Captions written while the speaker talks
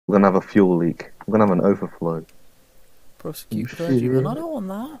We're gonna have a fuel leak. We're gonna have an overflow. Prosecute clergyman. I don't want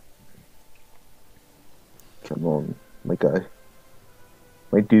that. Come on, my guy.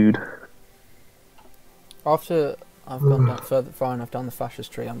 My dude. After I've gone down far enough down the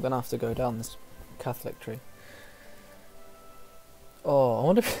fascist tree, I'm gonna have to go down this Catholic tree. Oh, I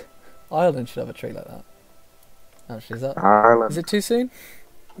wonder if Ireland should have a tree like that. Actually, Ireland. is it too soon?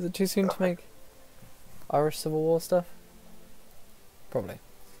 Is it too soon to make Irish Civil War stuff? Probably.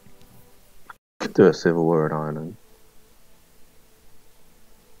 Could do a civil war in Ireland.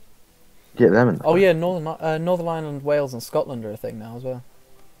 Get them in. Oh yeah, Northern Ireland, Wales, and Scotland are a thing now as well.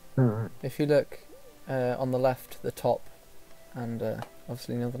 Alright. If you look on the left, the top, and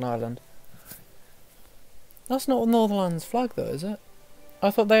obviously Northern Ireland. That's not Northern Ireland's flag though, is it? I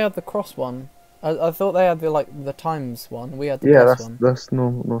thought they had the cross one. I thought they had the Times one. We had the cross one. That's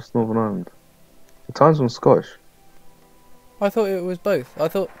Northern Ireland. The Times one's Scottish. I thought it was both. I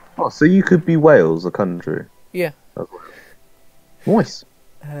thought. Oh, so you could be Wales, a country. Yeah. Nice.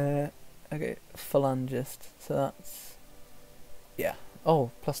 Okay, phalangist. So that's. Yeah.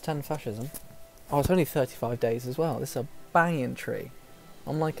 Oh, +10 fascism. Oh, it's only 35 days as well. This is a banging tree.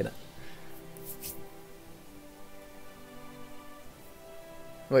 I'm liking it.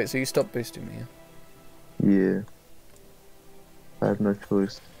 Wait, so you stopped boosting me? Yeah. I have no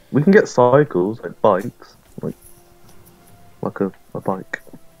choice. We can get cycles, like bikes, like a bike.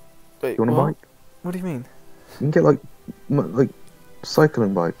 Wait, You want a bike? What do you mean? You can get like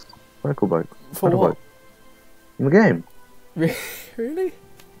cycling bikes, cycle bikes, For pedal what? bikes. In the game. Really?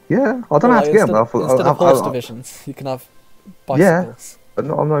 Yeah, I don't know how to get them. Instead of horse divisions, you can have bicycles. But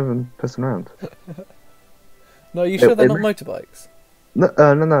I'm not even pissing around. No, are you sure they're not motorbikes? No,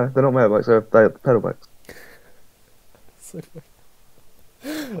 they're not motorbikes. They're pedal bikes. So,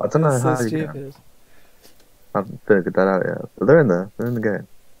 I don't know that's how so you get 'em. stupid. I haven't figured that out yet. But they're in there. They're in the game.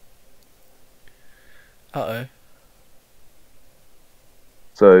 Uh-oh.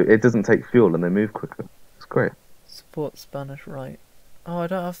 So it doesn't take fuel and they move quicker. It's great. Support Spanish right. Oh, I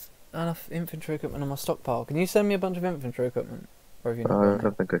don't have enough infantry equipment on my stockpile. Can you send me a bunch of infantry equipment? Or have you not I got any?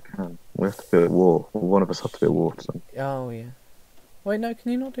 don't think I can. We have to be at war. Well, one of us has to be at war. So. Oh, yeah. Wait, no,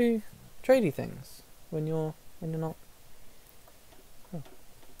 can you not do tradey things when you're not?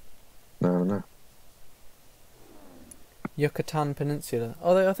 No. Yucatan Peninsula.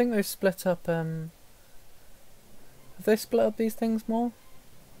 Oh, I think they've split up. Have they split up these things more?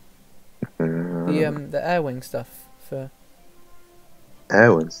 The air wing stuff for.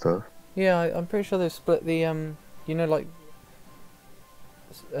 Airwind stuff. Yeah, I'm pretty sure they've split the you know,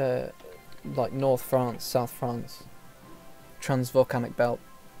 like North France, South France, Transvolcanic Belt,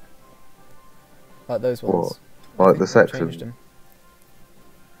 like those ones. What? I Like think the they've section? changed them.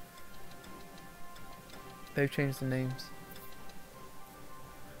 They've changed the names.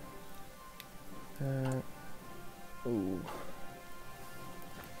 Ooh.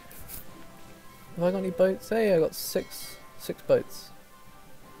 Have I got any boats? Hey, I got six boats.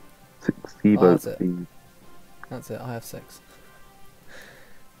 60 boats. that's it. That's it. I have 6.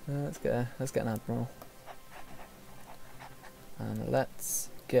 Let's get an admiral, and let's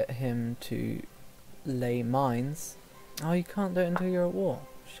get him to lay mines. Oh, you can't do it until you're at war.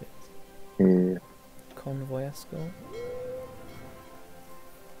 Shit. Yeah. Convoy escort.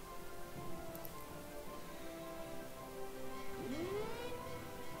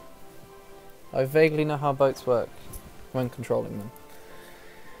 I vaguely know how boats work when controlling them.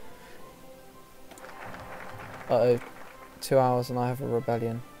 Uh-oh. 2 hours and I have a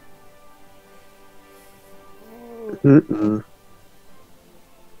rebellion.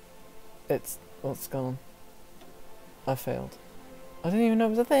 What's going on? I failed. I didn't even know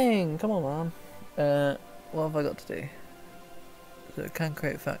it was a thing. Come on, man. What have I got to do? So it can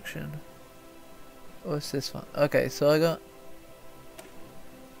create faction. What's this one? Okay, so I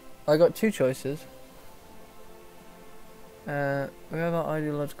got 2 choices. We have our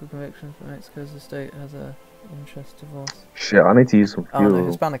ideological convictions, but Mexico's the state has a interest divorce. Shit, I need to use some Oh fuel. no,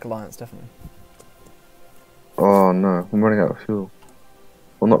 Hispanic Alliance, definitely. Oh no, I'm running out of fuel.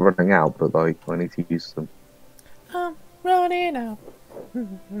 Well, not running out, but like, I need to use some. I'm running out.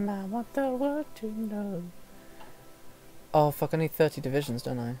 I want the world to know. Oh fuck, I need 30 divisions,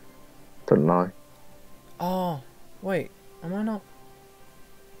 don't I? Don't lie. Oh, wait, am I not?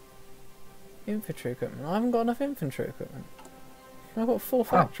 Infantry equipment. I haven't got enough infantry equipment. I've got 4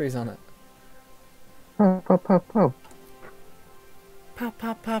 factories on it. Pow, pow, pow, pow. Pow,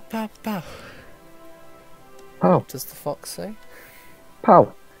 pow, pow, pow, pow. Pow, What does the fox say?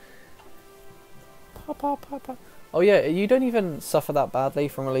 pow. Pow, pow, pow, pow. Oh yeah, you don't even suffer that badly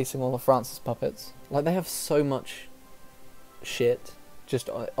from releasing all of France's puppets. Like, they have so much shit just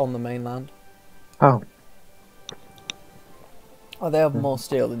on the mainland. Oh. Oh, they have more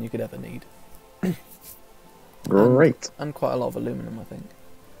steel than you could ever need. Great. And quite a lot of aluminum, I think.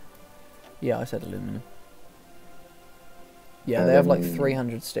 Yeah, I said aluminum. Yeah, they have like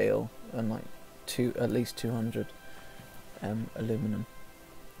 300 steel and like at least 200 aluminum.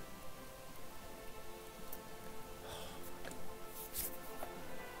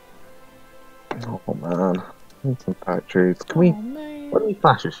 Oh man, need some factories. Can we? What are we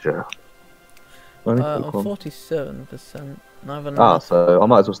fascist, Joe? I'm 47%. I have Ah, so I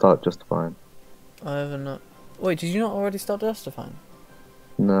might as well start justifying. I have enough. Wait, did you not already start justifying?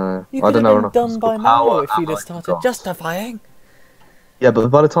 No, You I could don't have know been enough done by now if you'd have started justifying. Yeah, but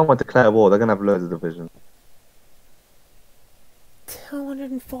by the time I declare war, they're gonna have loads of divisions.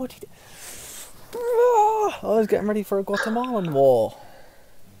 240. I was getting ready for a Guatemalan war.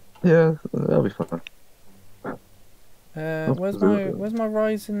 Yeah, that'll be fun. Where's my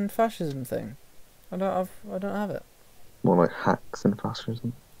rise in fascism thing? I don't have it. More like hacks and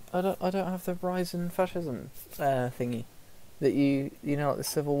fascism. I don't have the rise in fascism thingy that you know, like the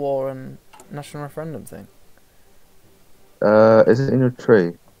Civil War and national referendum thing. Is it in your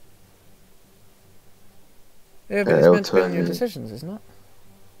tree? Yeah, but it's meant to be on your decisions, isn't it?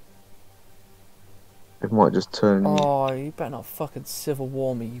 It might just turn. Oh, you better not fucking Civil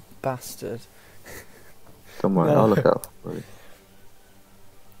War me, you bastard. Don't worry, I'll look out for it.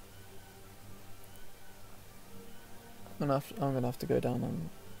 I'm gonna have to go down on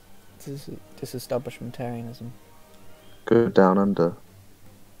disestablishmentarianism. Go down under.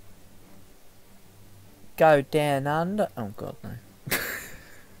 Go down under. Oh god, no.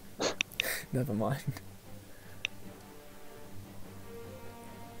 Never mind.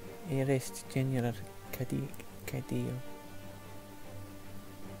 Arrest General Cadillo.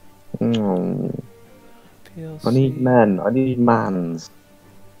 PLC. I need men. I need mans.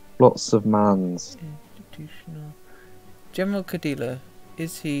 Lots of mans. Institutional. General Cadillo,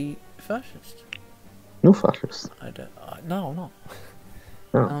 is he fascist? No fascist. No, I'm not.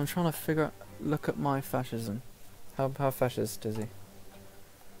 Oh. I'm trying to look at my fascism. How fascist is he?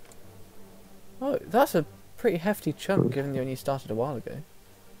 Oh, that's a pretty hefty chunk given you only started a while ago.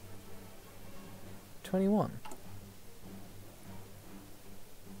 21.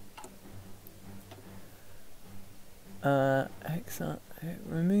 Excellent. It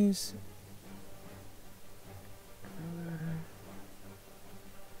removes.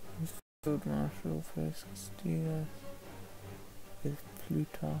 Field Marshal first Castilla with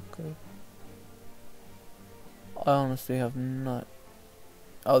Plutarco. I honestly have no.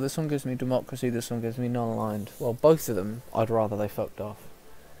 Oh, this one gives me democracy. This one gives me non-aligned. Well, both of them, I'd rather they fucked off.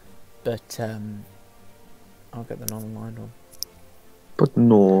 But I'll get the non-aligned one. But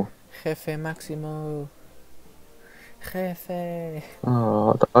no. Jefe Maximo. Jefe.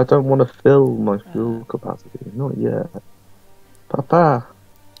 Oh, I don't want to fill my fuel capacity. Not yet. Papa.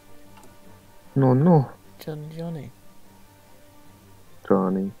 No. Johnny.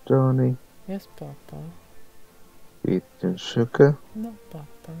 Johnny. Yes, Papa. Eating sugar. No,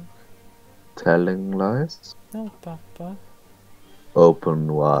 Papa. Telling lies. No, Papa.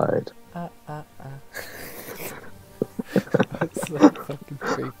 Open wide. That's so fucking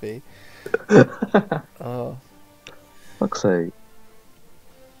creepy. Oh. Fuck's sake.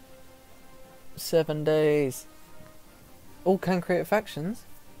 7 days. All can create factions.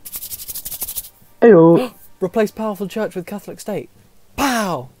 Heyo. Replace powerful church with Catholic state.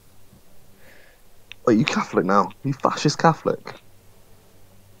 Pow! Are you Catholic now? You fascist Catholic?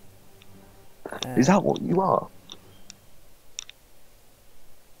 Is that what you are?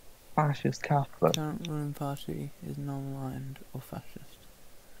 Fascist Catholic. Current ruling party is non-aligned or fascist.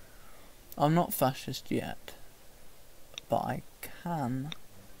 I'm not fascist yet, but I can.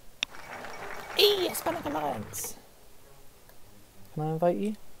 Hispanic Alliance. Can I invite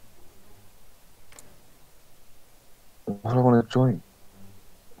you? Why do I want to join?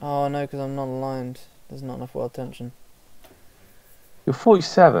 Oh no, because I'm not aligned. There's not enough world tension. You're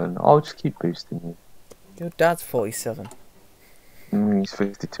 47. I'll just keep boosting you. Your dad's 47. He's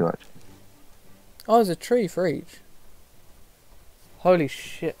 52 actually. Oh, there's a tree for each. Holy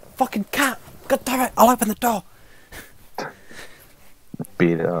shit. Fucking cat! God damn it! I'll open the door!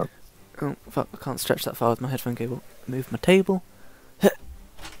 Beat it up. Oh, fuck, I can't stretch that far with my headphone cable. Move my table.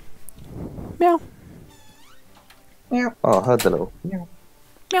 Meow. Meow. Oh, I heard the little meow.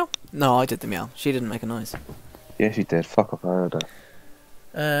 Meow. No, I did the meow. She didn't make a noise. Yes, you did. Fuck off, I heard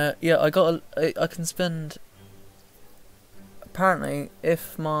her. Yeah, I can spend. Apparently,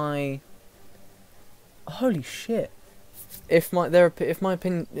 if my. Holy shit! If my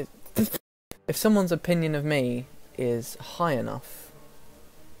opinion, if someone's opinion of me is high enough,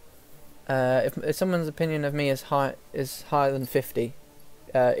 If someone's opinion of me is higher than 50,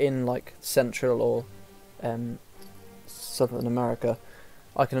 in like Central or Southern America,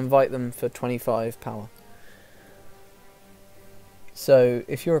 I can invite them for 25 power. So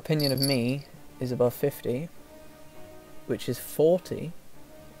if your opinion of me is above 50, which is 40,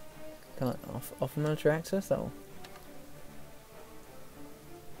 can I offer military access? That'll.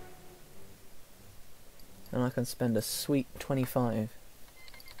 And I can spend a sweet 25.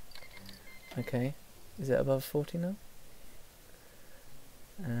 Okay, is it above 40 now?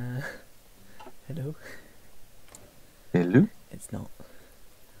 Hello? Hello? It's not.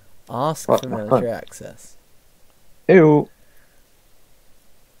 Ask What? for military access. Ew.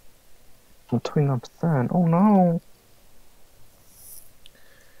 I'm 29%. Oh no.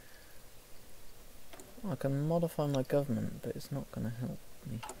 I can modify my government, but it's not going to help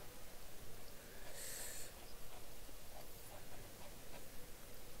me.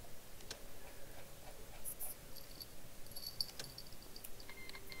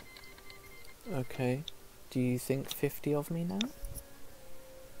 Okay, do you think 50 of me now?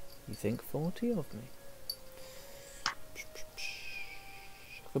 You think 40 of me? I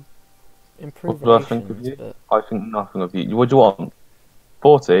could improve What do I think of relations, you? but I think nothing of you. What do you want?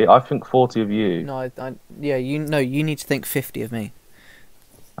 40? I think 40 of you. no, yeah, you need to think 50 of me,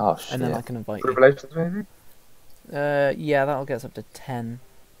 Oh shit. and then I can invite Good you. relations maybe? Yeah, that'll get us up to 10.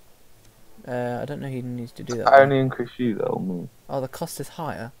 I don't know who needs to do that. I though. only increase you though, me. Oh, the cost is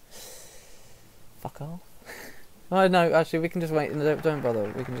higher. Fuck off. Oh no, actually, we can just wait. Don't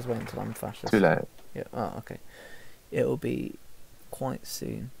bother. We can just wait until I'm fascist. Too late. Yeah. Oh, okay. It'll be quite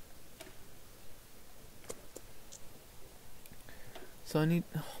soon. So I need.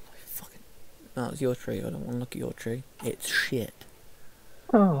 Oh my fucking. No, it's your tree. I don't want to look at your tree. It's shit.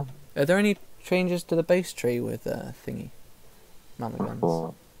 Oh. Are there any changes to the base tree with thingy?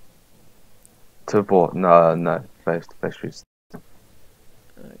 Malagans? To what? No, no. Base trees.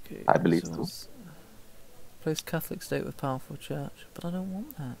 Okay. I believe so so. it's post-Catholic state with powerful church, but I don't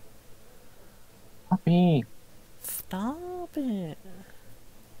want that. Happy. Stop it.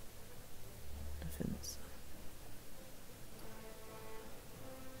 Defense.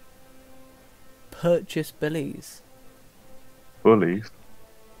 Purchase Billies. Bullies.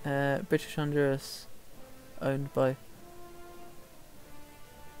 British Honduras, owned by.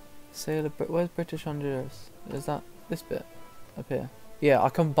 Where's British Honduras? Is that this bit up here? Yeah, I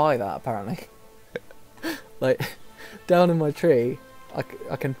can buy that apparently. Like, down in my tree,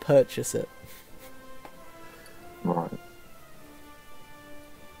 I can purchase it. Right.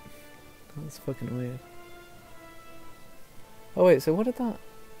 That's fucking weird. Oh wait, so what did that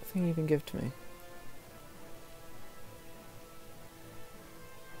thing even give to me?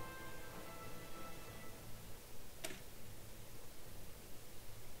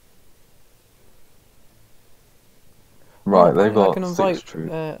 Right, Oh, they've apparently got I can 6 invite.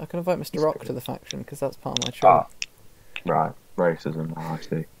 troops. I can invite Mr. Rock to the faction because that's part of my tree. Ah. Right. Racism, I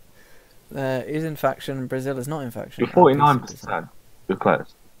see. Is in faction and Brazil is not in faction. You're 49%. You're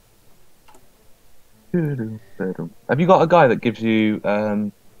close. Have you got a guy that gives you,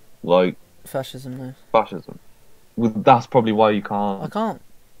 like, Fascism, no. fascism? Well, that's probably why you can't.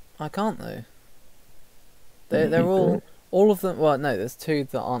 I can't though. They're all of them. Well, no, there's 2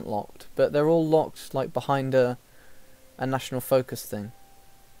 that aren't locked, but they're all locked like behind a national focus thing.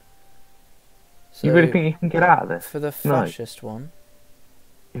 So You really think you can get out of this? for the No. fascist one,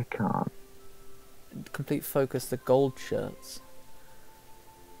 You can't. complete focus the gold shirts.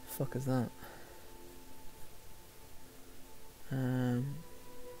 Fuck is that?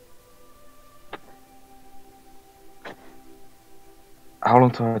 How long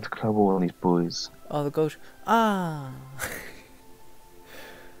do I have to club all on these boys? Oh, the gold. Ah.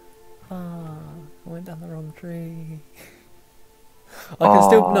 Ah, I went down the wrong tree.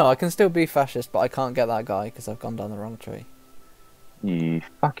 I can still be fascist, but I can't get that guy because I've gone down the wrong tree. You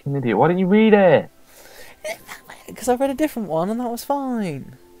fucking idiot. Why didn't you read it? Because I read a different one and that was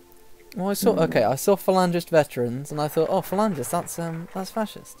fine. Well, I saw Phalangist veterans and I thought, oh, Phalangist, that's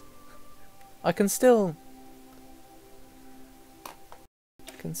fascist. I can still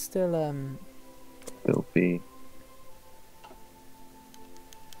It'll be.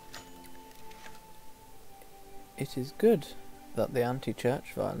 It is good that the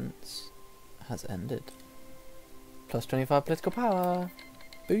anti-church violence has ended. Plus 25 political power.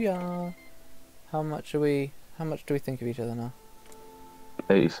 Booyah! How much do we think of each other now?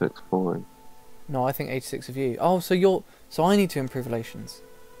 86-40. No, I think 86 of you. Oh, so I need to improve relations.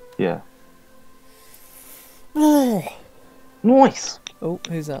 Yeah. Nice! Oh,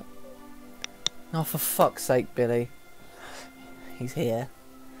 who's that? Oh, for fuck's sake, Billy. He's here.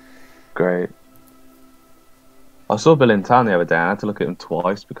 Great. I saw Bill in town the other day. And I had to look at him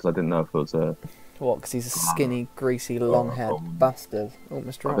twice because I didn't know if it was a. What? Because he's a skinny, greasy, long-haired bastard. Oh,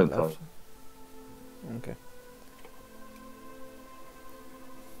 Mr. I Rock think so. left. Okay.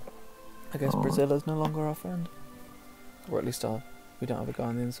 I guess Brizilla's no longer our friend. Or at least we don't have a guy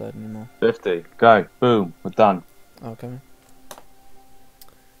on the inside anymore. 50. Go. Boom. We're done. Oh, okay.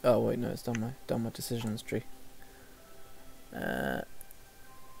 Oh wait, no, it's done my decisions tree.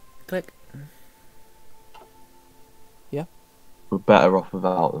 Click. Yeah. We're better off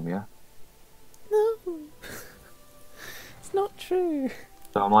without them, yeah? No. It's not true.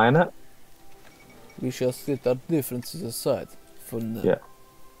 So am I in it? We shall set our differences aside for now.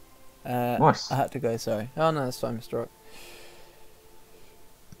 Yeah. Nice. I had to go, sorry. Oh no, that's fine, Mr. Rock.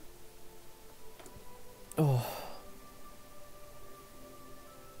 Oh.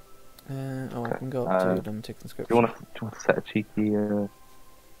 I can go up to them, take conscription. Do you want to set a cheeky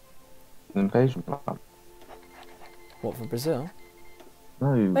invasion plan? What, for Brazil?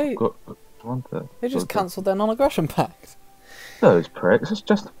 No, Hey, want it. They just cancelled their non-aggression pact. Those pricks, it's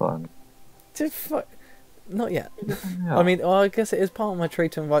justifying. Not yet. Yeah. I mean, well, I guess it is part of my tree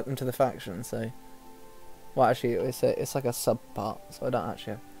to invite them to the faction, so... Well, actually, it's like a sub-part, so I don't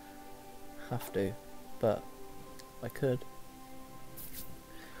actually have to, but I could.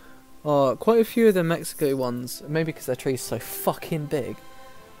 Quite a few of the Mexico ones, maybe because their tree's so fucking big,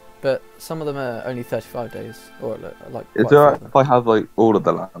 but some of them are only 35 days, or like... Is it alright if I have, like, all of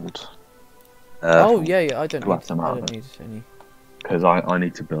the land? Oh, yeah, I don't need any... Because I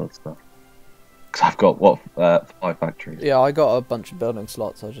need to build stuff. Because I've got, 5 factories. Yeah, I got a bunch of building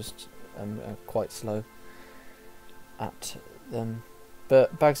slots, I just am quite slow at them.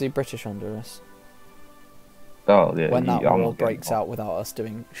 But Bagsy British under us. Oh, yeah. When that war breaks out without us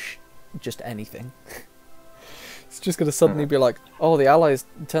doing just anything. It's just going to suddenly be like, oh, the Allies,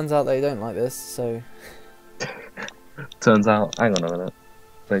 turns out they don't like this, so... Turns out, hang on a minute.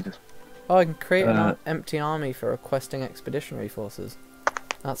 They just... Oh, I can create an empty army for requesting expeditionary forces.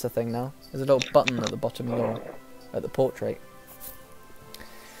 That's a thing now. There's a little button at the bottom of at the portrait.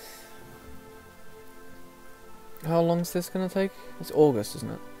 How long's this going to take? It's August,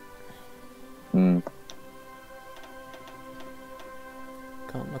 isn't it? Hmm.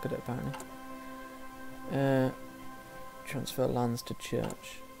 Can't look at it apparently. Transfer lands to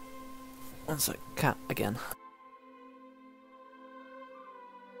church. One sec, cat again.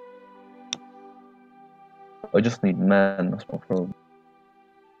 I just need men, that's my problem.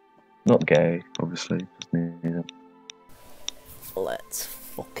 Not gay, obviously, just need them. Let's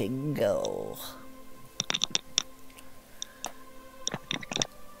fucking go.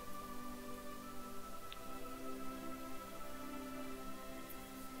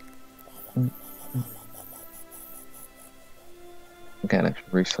 Get an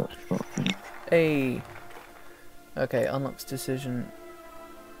extra research. Hey. Okay, unlocks decision.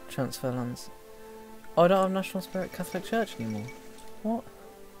 Transfer lands. Oh, I don't have National Spirit Catholic Church anymore. What?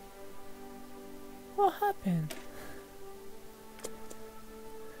 What happened?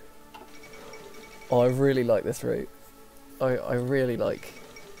 Oh, I really like this route. I really like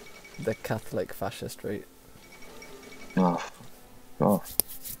the Catholic fascist route. Oh, God.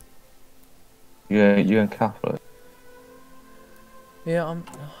 You're Catholic? Yeah,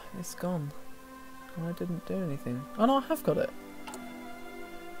 it's gone. I didn't do anything. Oh no, I have got it.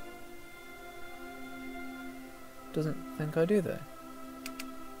 Doesn't think I do though.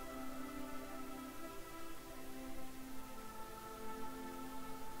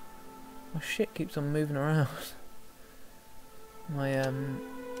 My shit keeps on moving around. My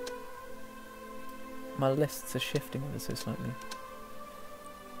lists are shifting ever so slightly.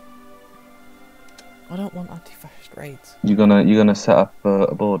 I don't want anti-fascist raids. You're gonna set up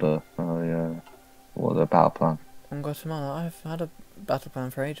a border? What the battle plan? On Guatemala, I've had a battle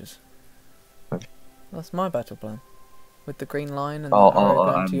plan for ages. Okay. That's my battle plan. With the green line and the arrow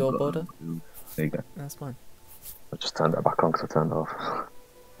going to your border. There you go. That's mine. I just turned it back on because I turned it off.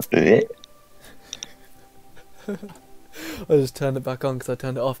 I just turned it back on because I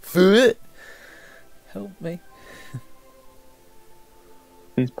turned it off. Help me.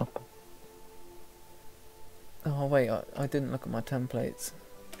 Please, Papa. Oh wait, I didn't look at my templates.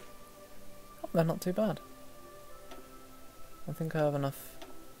 Oh, they're not too bad. I think I have enough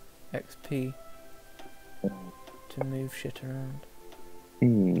XP to move shit around.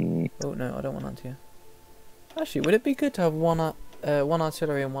 Oh no, I don't want anti-air. Actually, would it be good to have one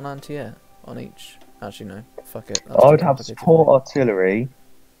artillery and one anti-air on each? Actually no, fuck it. I would have support artillery,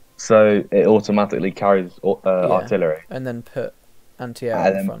 so it automatically carries artillery. And then put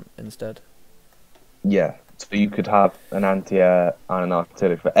anti-air in front instead. Yeah, So you could have an anti-air and an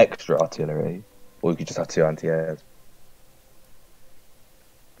artillery for extra artillery, or you could just have two anti-airs.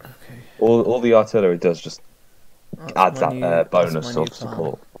 Okay. All the artillery does just adds my that new- bonus that's my new of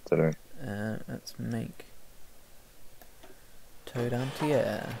support. Artillery. Let's make Toad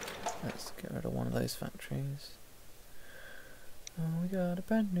anti-air. Let's get rid of one of those factories. Oh, we got a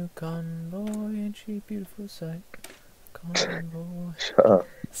brand new convoy, and she beautiful sight. Convoy. Shut up.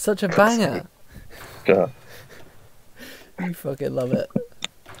 Such a banger. Shut up. You fucking love it.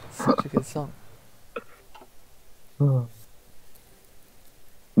 Such a good song.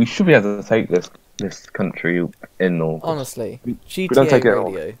 We should be able to take this country in all. Honestly, don't GTA take it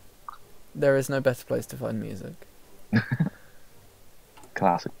all. Radio. There is no better place to find music.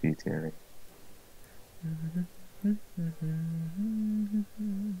 Classic GTA.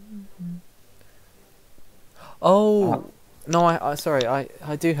 Oh no! I sorry.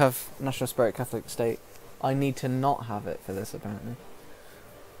 I do have National Spirit Catholic State. I need to not have it for this apparently.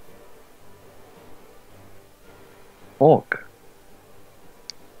 Fuck.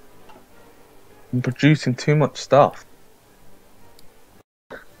 I'm producing too much stuff.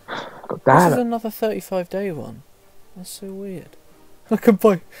 God This damn is it. another 35-day one. That's so weird. I can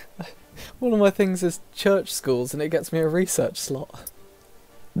buy. One of my things is church schools, and it gets me a research slot.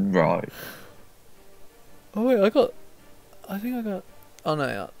 Right. Oh wait, I think I got. Oh no,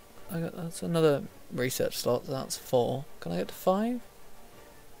 yeah, that's another research slot. So that's 4. Can I get to 5?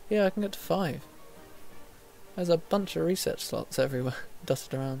 Yeah, I can get to 5. There's a bunch of research slots everywhere,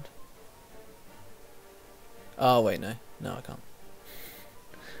 dotted around. Oh wait, no, I can't. Uh,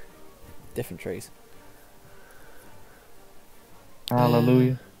 Different trees.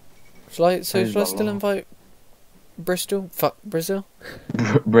 Hallelujah. Shall I Praise still the Lord. invite Bristol? Fuck Brazil.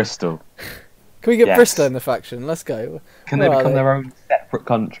 Bristol. Can we get Yes. Bristol in the faction? Let's go. Can they Where are become they? their own separate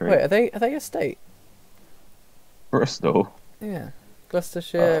country? Wait, are they a state? Bristol. Yeah.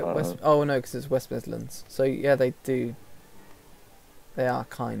 Gloucestershire, Uh, West. Oh no, because it's West Midlands. So yeah, they do. They are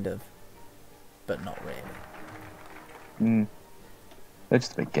kind of, but not really. They're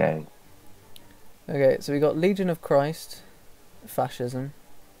just a bit gay. Okay, so we got Legion of Christ, fascism,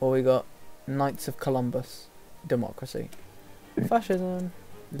 or we got Knights of Columbus, democracy. Fascism,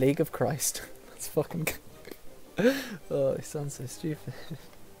 League of Christ. That's fucking. Oh, it sounds so stupid.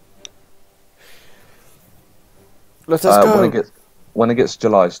 Let us go. When it gets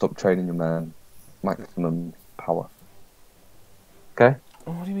July, stop training your man. Maximum power. Okay?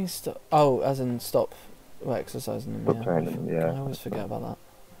 What do you mean stop? Oh, as in stop exercising them. Stop Yeah. training them, yeah. I always forget about that.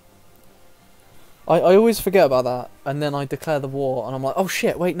 I always forget about that, and then I declare the war, and I'm like, oh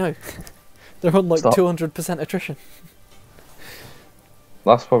shit, wait, no. They're on like Stop. 200% attrition.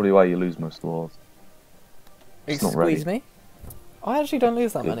 That's probably why you lose most wars. It's not ready. Excuse me? I actually don't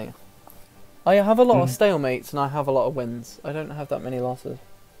lose that many. I have a lot of stalemates, and I have a lot of wins. I don't have that many losses.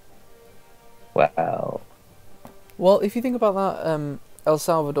 Well, Well, if you think about that El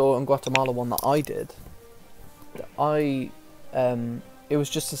Salvador and Guatemala one that I did, it was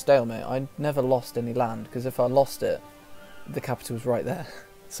just a stalemate. I never lost any land, because if I lost it, the capital was right there.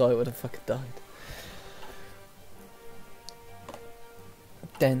 So I would have fucking died.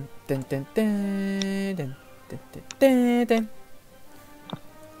 Dun, dun, dun, dun, dun, dun, dun, dun, dun.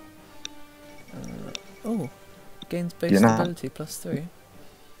 Oh, gains base Yan'an. stability +3.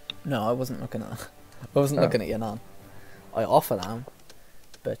 No, I wasn't looking at that. I wasn't looking at Yan'an. I offer them,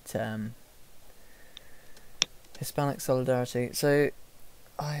 but Hispanic solidarity. So,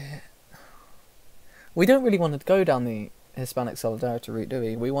 we don't really want to go down the Hispanic solidarity route, do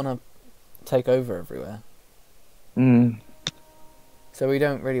we? We want to take over everywhere. So we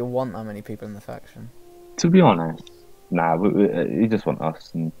don't really want that many people in the faction. to be honest, nah, you just want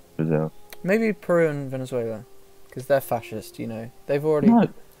us in Brazil. Maybe Peru and Venezuela, because they're fascist. You know, they've already.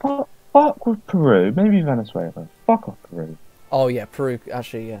 No, fuck with Peru. Maybe Venezuela. Fuck off Peru. Oh yeah, Peru.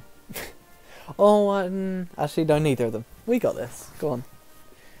 Actually, yeah. Oh, actually, no, neither of them. We got this. Go on.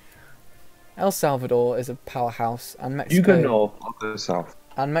 El Salvador is a powerhouse, and Mexico. You go north, I'll go south.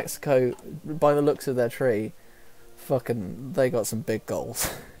 And Mexico, by the looks of their tree, fucking, they got some big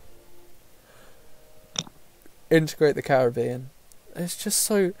goals. Integrate the Caribbean. It's just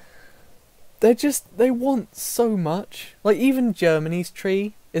so. They want so much. Like, even Germany's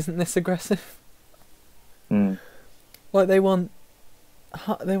tree isn't this aggressive. Like, they want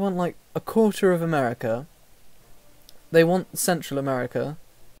like a quarter of America. They want Central America.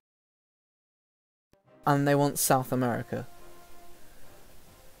 And they want South America.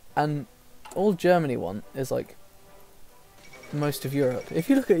 And all Germany want is like most of Europe. If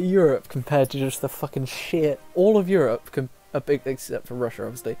you look at Europe compared to just the fucking shit, all of Europe a big, except for Russia,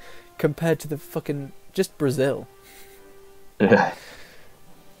 obviously, compared to the fucking just Brazil. Yeah.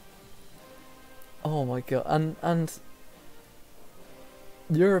 Oh my god, and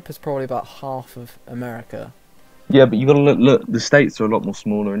Europe is probably about half of America. Yeah, but you gotta look. The states are a lot more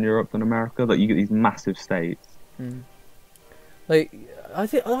smaller in Europe than America. Like you get these massive states. Mm. Like, I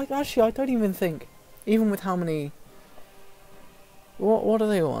think, like, actually, I don't even think, even with how many. What do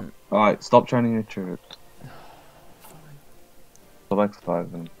they want? All right, stop training your troops. Stop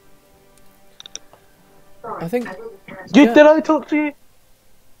exercising. I think. Did I talk to you?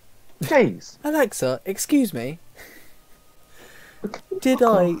 Jeez. Alexa, excuse me. Did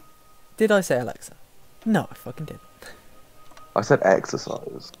I say Alexa? No, I fucking did. I said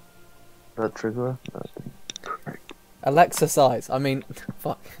exercise. That trigger? No. Alexa size. I mean,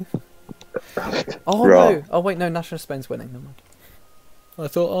 fuck. Oh Right. no! Oh wait, no. National Spain's winning. Never mind. I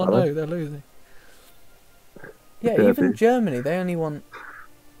thought, oh Hello? no, they're losing. Yeah, Yeah, even dude. Germany, they only want.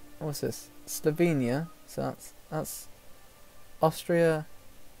 What's this? Slovenia. So that's Austria,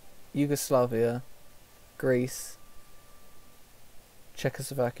 Yugoslavia, Greece,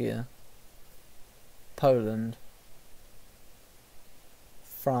 Czechoslovakia, Poland,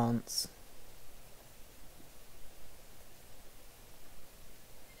 France.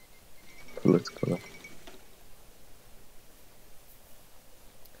 Political.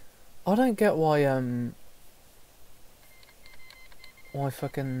 I don't get why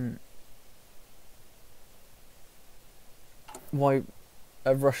fucking why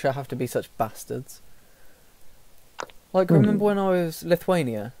Russia have to be such bastards. Like, remember when I was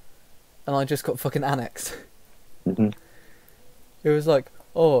Lithuania and I just got fucking annexed? Mm-hmm. It was like,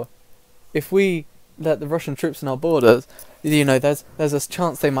 oh, if we let the Russian troops in our borders, you know, there's a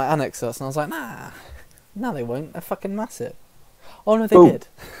chance they might annex us. And I was like, nah, no they won't. They're fucking massive. Oh no, they Oh. did.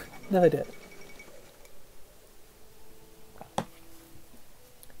 No, they did.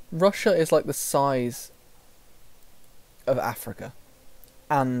 Russia is like the size of Africa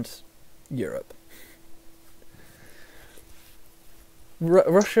and Europe.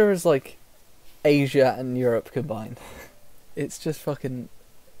 Russia is like Asia and Europe combined. It's just fucking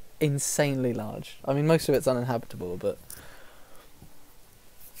insanely large. I mean, most of it's uninhabitable, but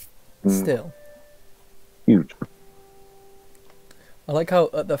still. Huge. I like how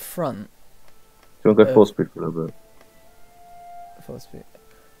at the front. Do you want to go full speed for a little bit?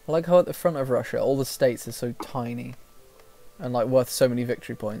 I like how at the front of Russia, all the states are so tiny, and like worth so many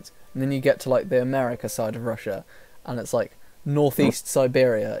victory points. And then you get to like the America side of Russia, and it's like northeast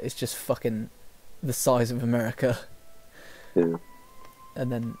Siberia is just fucking the size of America. Yeah.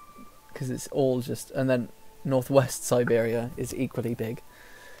 And then, because it's all just, and then northwest Siberia is equally big.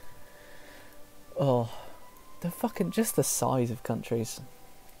 Oh, they're fucking just the size of countries.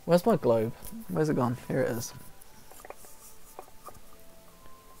 Where's my globe? Where's it gone? Here it is.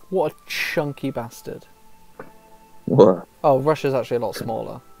 What a chunky bastard. What? Oh, Russia's actually a lot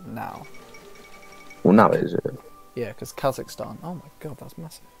smaller now. Well, now it is it. Yeah, because Kazakhstan. Oh my god, that's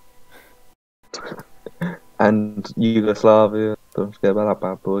massive. And Yugoslavia. Don't forget about that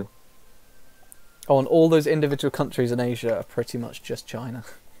bad boy. Oh, and all those individual countries in Asia are pretty much just China.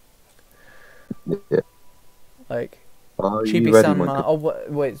 Yeah. Like, Are you Chibi ready, Sanma. Michael?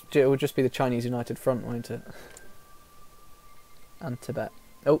 Oh, wait, it will just be the Chinese United Front, won't it? And Tibet.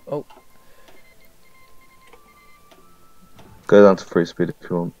 Oh. Go down to free speed if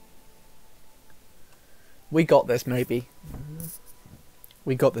you want. We got this, maybe.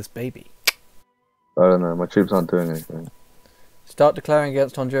 We got this, baby. I don't know. My troops aren't doing anything. Start declaring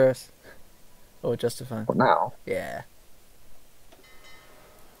against Honduras. Or justifying. What now? Yeah.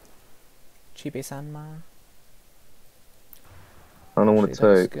 Chibi Sanma. I don't want Actually, to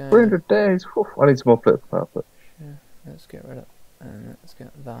let's take go- 300 days. Whew, I need some more political output. Let's get rid of, and let's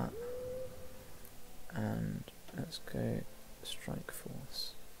get that, and let's go strike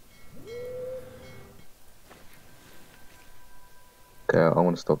force. Okay, I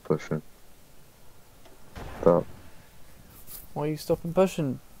want to stop pushing. Stop. Why are you stopping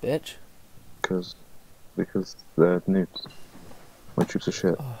pushing, bitch? Because they're nukes. My troops are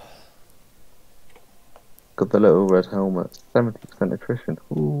shit. Got the little red helmet. 70% attrition.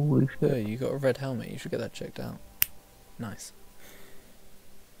 Holy shit. Yeah, you got a red helmet. You should get that checked out. Nice.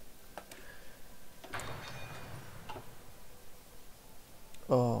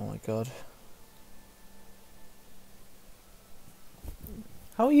 Oh my god.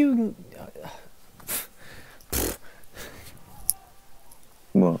 How are you?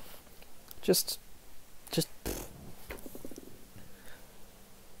 What? Just.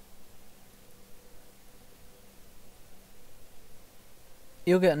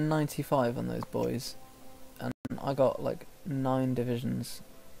 You're getting 95 on those boys, and I got like 9 divisions.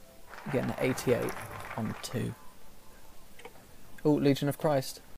 Getting 88 on 2. Oh, Legion of Christ.